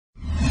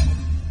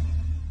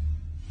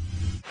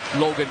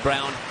Logan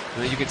Brown.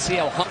 And you can see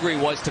how hungry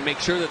he was to make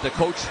sure that the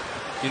coach,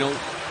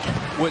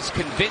 was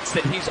convinced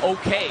that he's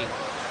okay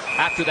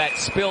after that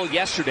spill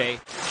yesterday.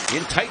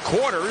 In tight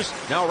quarters,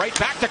 now right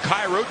back to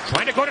Kyrou,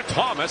 trying to go to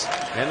Thomas,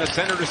 and the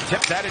Senators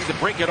tip that in to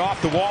break it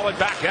off the wall and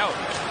back out.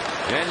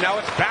 And now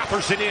it's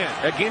Batherson in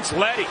against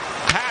Leddy.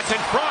 Pass in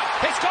front,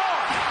 they score!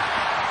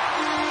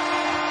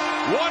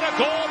 What a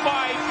goal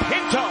by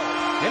Pinto,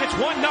 and it's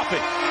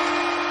 1-0.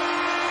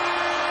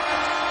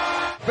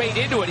 Right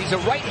into it. He's a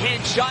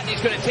right-hand shot, and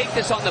he's going to take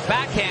this on the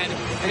backhand.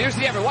 And here's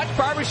the effort. Watch,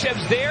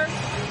 Barbashev's there,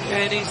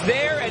 and he's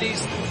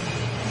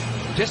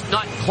just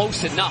not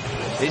close enough.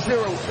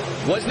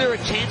 Was there a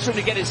chance for him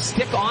to get his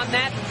stick on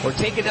that or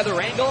take another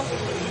angle?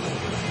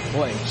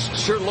 Boy, it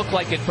sure looked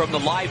like it from the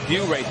live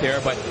view right there,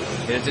 but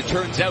as it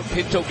turns out,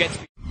 Pinto gets...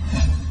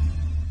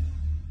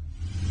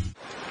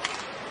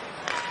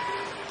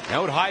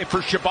 Out high for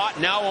Shabbat,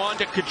 now on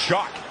to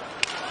Tkachuk.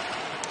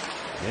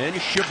 And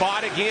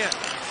Shabbat again.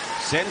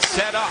 Sends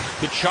set up.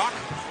 Tkachuk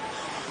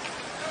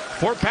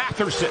for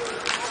Batherson.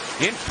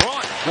 In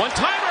front.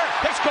 One-timer.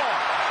 They score.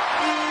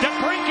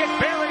 DeBrincat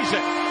buries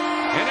it.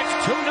 And it's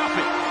 2-0.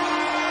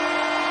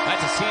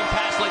 That's a seam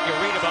pass like you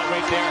read about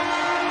right there.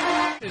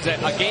 Is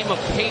a game of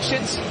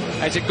patience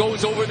as it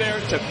goes over there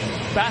to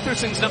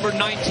Batherson's number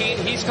 19.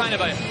 He's kind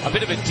of a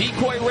bit of a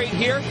decoy right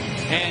here.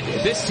 And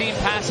this seam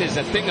pass is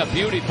a thing of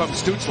beauty from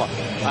Stützle.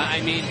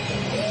 I mean,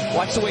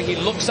 watch the way he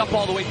looks up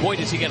all the way. Boy,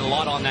 does he get a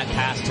lot on that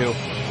pass, too.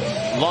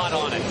 A lot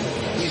on it.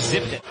 He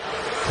zipped it.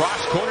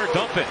 Cross corner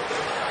dump it.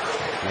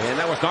 And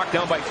that was knocked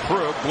down by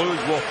Krug. Blues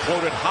will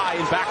float it high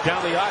and back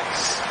down the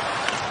ice.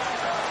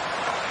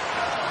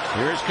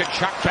 Here's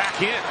Tkachuk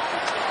back in.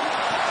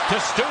 To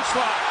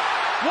Stützle.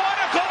 What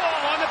a goal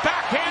on the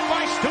backhand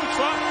by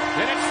Stützle.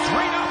 And it's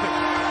 3-0.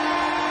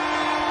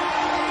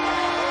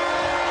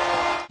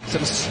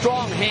 Some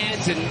strong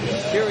hands, and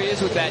here he is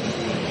with that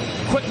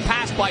quick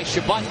pass by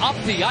Shabbat up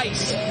the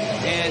ice.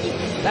 And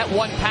that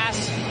one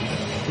pass,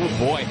 oh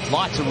boy,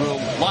 lots of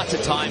room, lots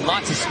of time,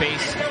 lots of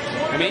space.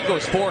 I mean, he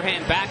goes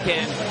forehand,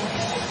 backhand,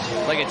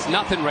 like it's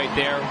nothing right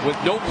there, with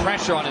no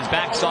pressure on his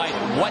backside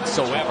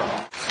whatsoever.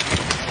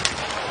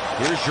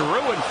 Here's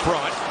Giroux in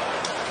front.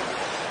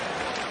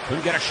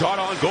 Couldn't get a shot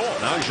on goal.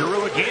 Now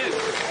Giroux again.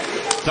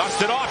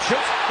 Dusted off,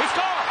 shoots, he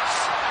scores!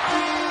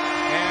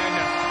 And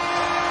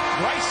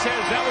Rice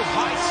says that was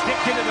high stick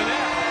into the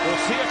net.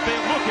 We'll see if they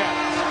look at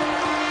it.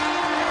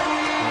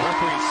 The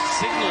referee's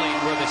signaling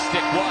where the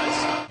stick was.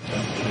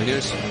 And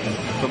here's,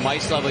 from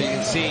ice level, you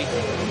can see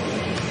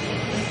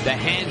the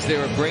hands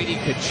there of Brady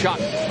Tkachuk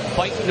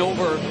fighting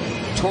over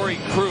Torrey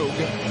Krug.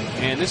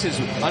 And this is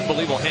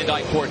unbelievable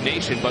hand-eye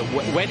coordination, but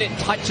when it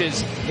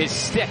touches his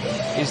stick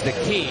is the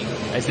key,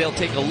 as they'll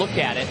take a look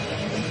at it.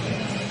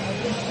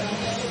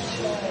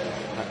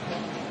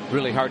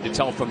 Really hard to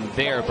tell from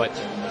there, but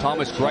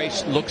Thomas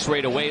Greiss looks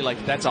right away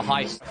like that's a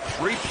high...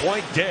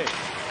 3-point day.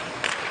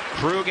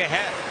 Krug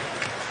ahead.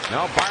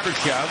 Now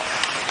Barbashev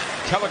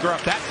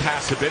telegraphed that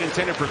pass a bit,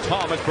 intended for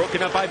Thomas,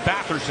 broken up by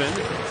Batherson.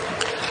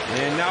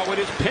 And now it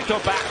is Pinto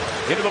back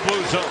into the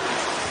blue zone.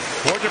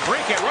 For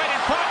DeBrincat, right in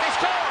front, they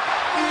score!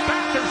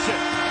 Batherson.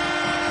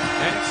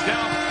 And it's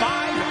now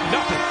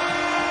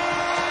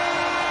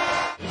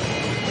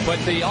 5-0. But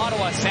the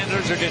Ottawa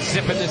Senators are just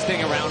zipping this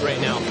thing around right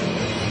now.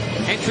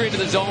 Entry into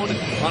the zone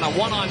on a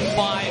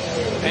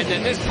 1-on-5, and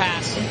then this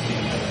pass,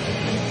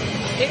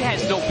 it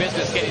has no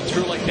business getting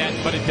through like that,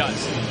 but it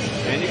does.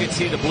 And you can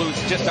see the Blues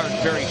just aren't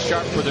very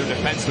sharp for their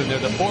defensemen there.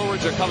 The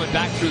forwards are coming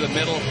back through the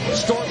middle.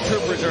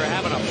 Stormtroopers are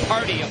having a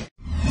party.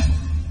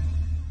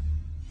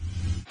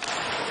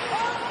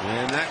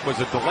 And that was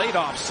a delayed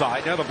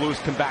offside. Now the Blues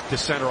come back to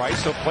center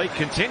ice, so play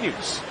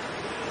continues.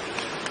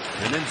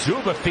 And then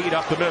Zuba feed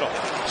up the middle.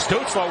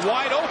 Stützle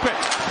wide open.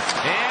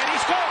 And he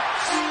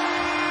scores!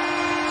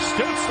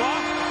 Stützle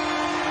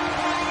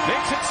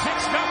makes it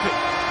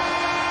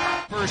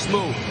 6-0. First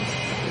move.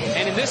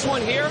 And in this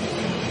one here,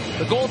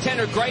 the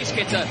goaltender Greiss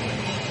gets a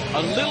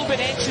little bit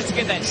anxious to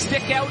get that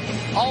stick out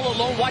all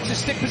alone. Watch the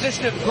stick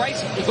position of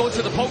Greiss. He goes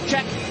for the poke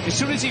check. As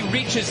soon as he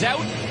reaches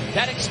out,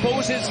 that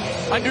exposes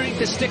underneath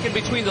the stick and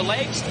between the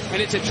legs,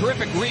 and it's a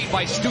terrific read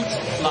by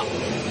Stützle.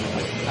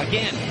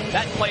 Again,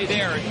 that play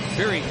there,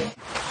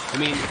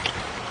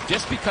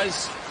 just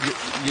because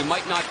you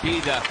might not be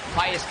the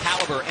highest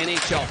caliber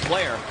NHL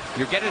player,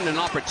 you're getting an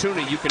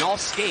opportunity. You can all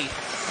skate,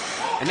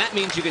 and that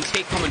means you can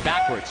skate coming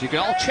backwards. You can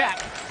all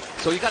check,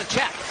 so you got to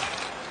check.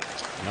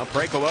 Now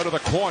Parayko out of the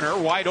corner,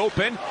 wide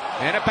open,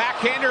 and a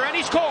backhander, and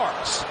he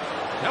scores.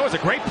 That was a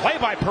great play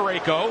by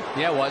Parayko.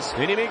 Yeah, it was.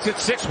 And he makes it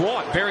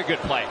 6-1. Very good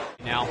play.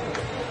 Now,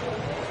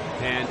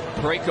 and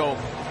Parayko,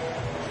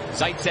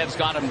 Zaitsev's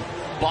got him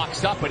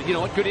boxed up, but you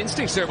know what? Good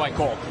instincts there by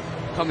Cole.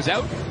 Comes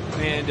out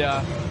and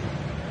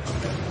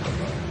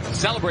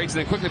celebrates,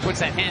 and then quickly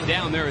puts that hand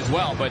down there as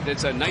well. But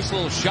it's a nice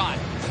little shot.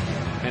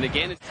 And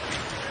again,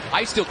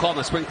 I still call them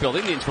the Springfield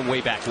Indians from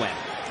way back when.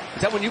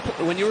 Is that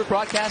when you were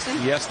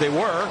broadcasting? Yes, they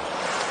were.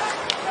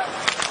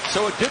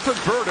 So a different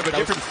bird of a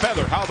different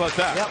feather. How about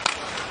that? Yep.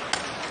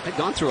 They've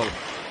gone through a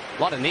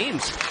lot of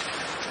names.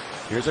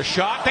 Here's a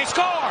shot. They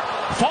score!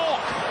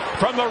 Falk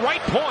from the right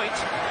point.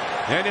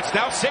 And it's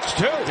now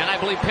 6-2. And I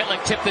believe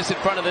Pitlick tipped this in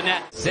front of the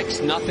net.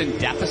 6-0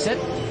 deficit.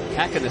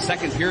 Heck, in the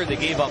second period, they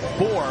gave up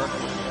 4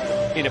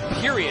 in a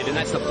period, and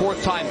that's the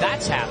 4th time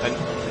that's happened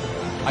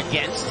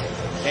against.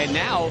 And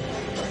now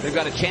they've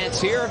got a chance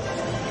here.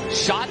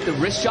 Shot, the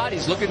wrist shot.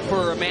 He's looking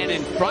for a man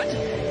in front.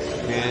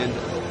 And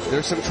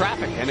there's some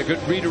traffic and a good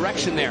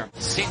redirection there.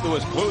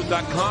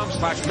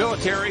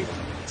 stlouisblues.com/military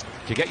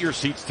to get your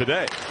seats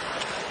today.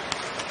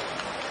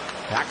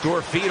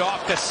 Backdoor feed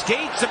off the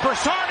skates. And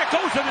Broussard, it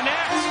goes to the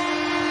net.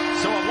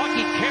 So a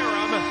lucky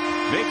Karam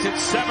makes it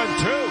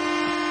 7-2.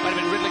 Might have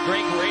been Ridley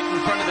Great right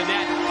in front of the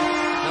net.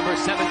 Number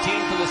 17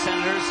 for the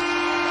Senators.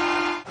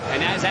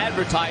 And as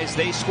advertised,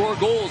 they score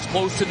goals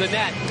close to the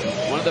net.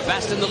 One of the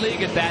best in the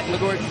league at that. Look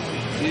where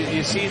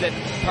you see that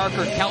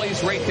Parker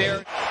Kelly's right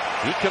there.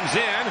 He comes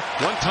in.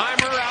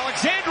 One-timer,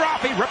 Alexandrov.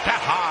 He ripped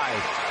that high.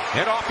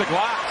 And off the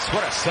glass.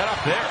 What a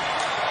setup there.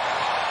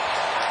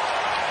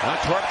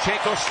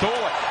 Torpchenko stole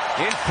it.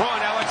 In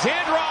front,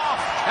 Alexandrov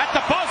at the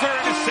buzzer.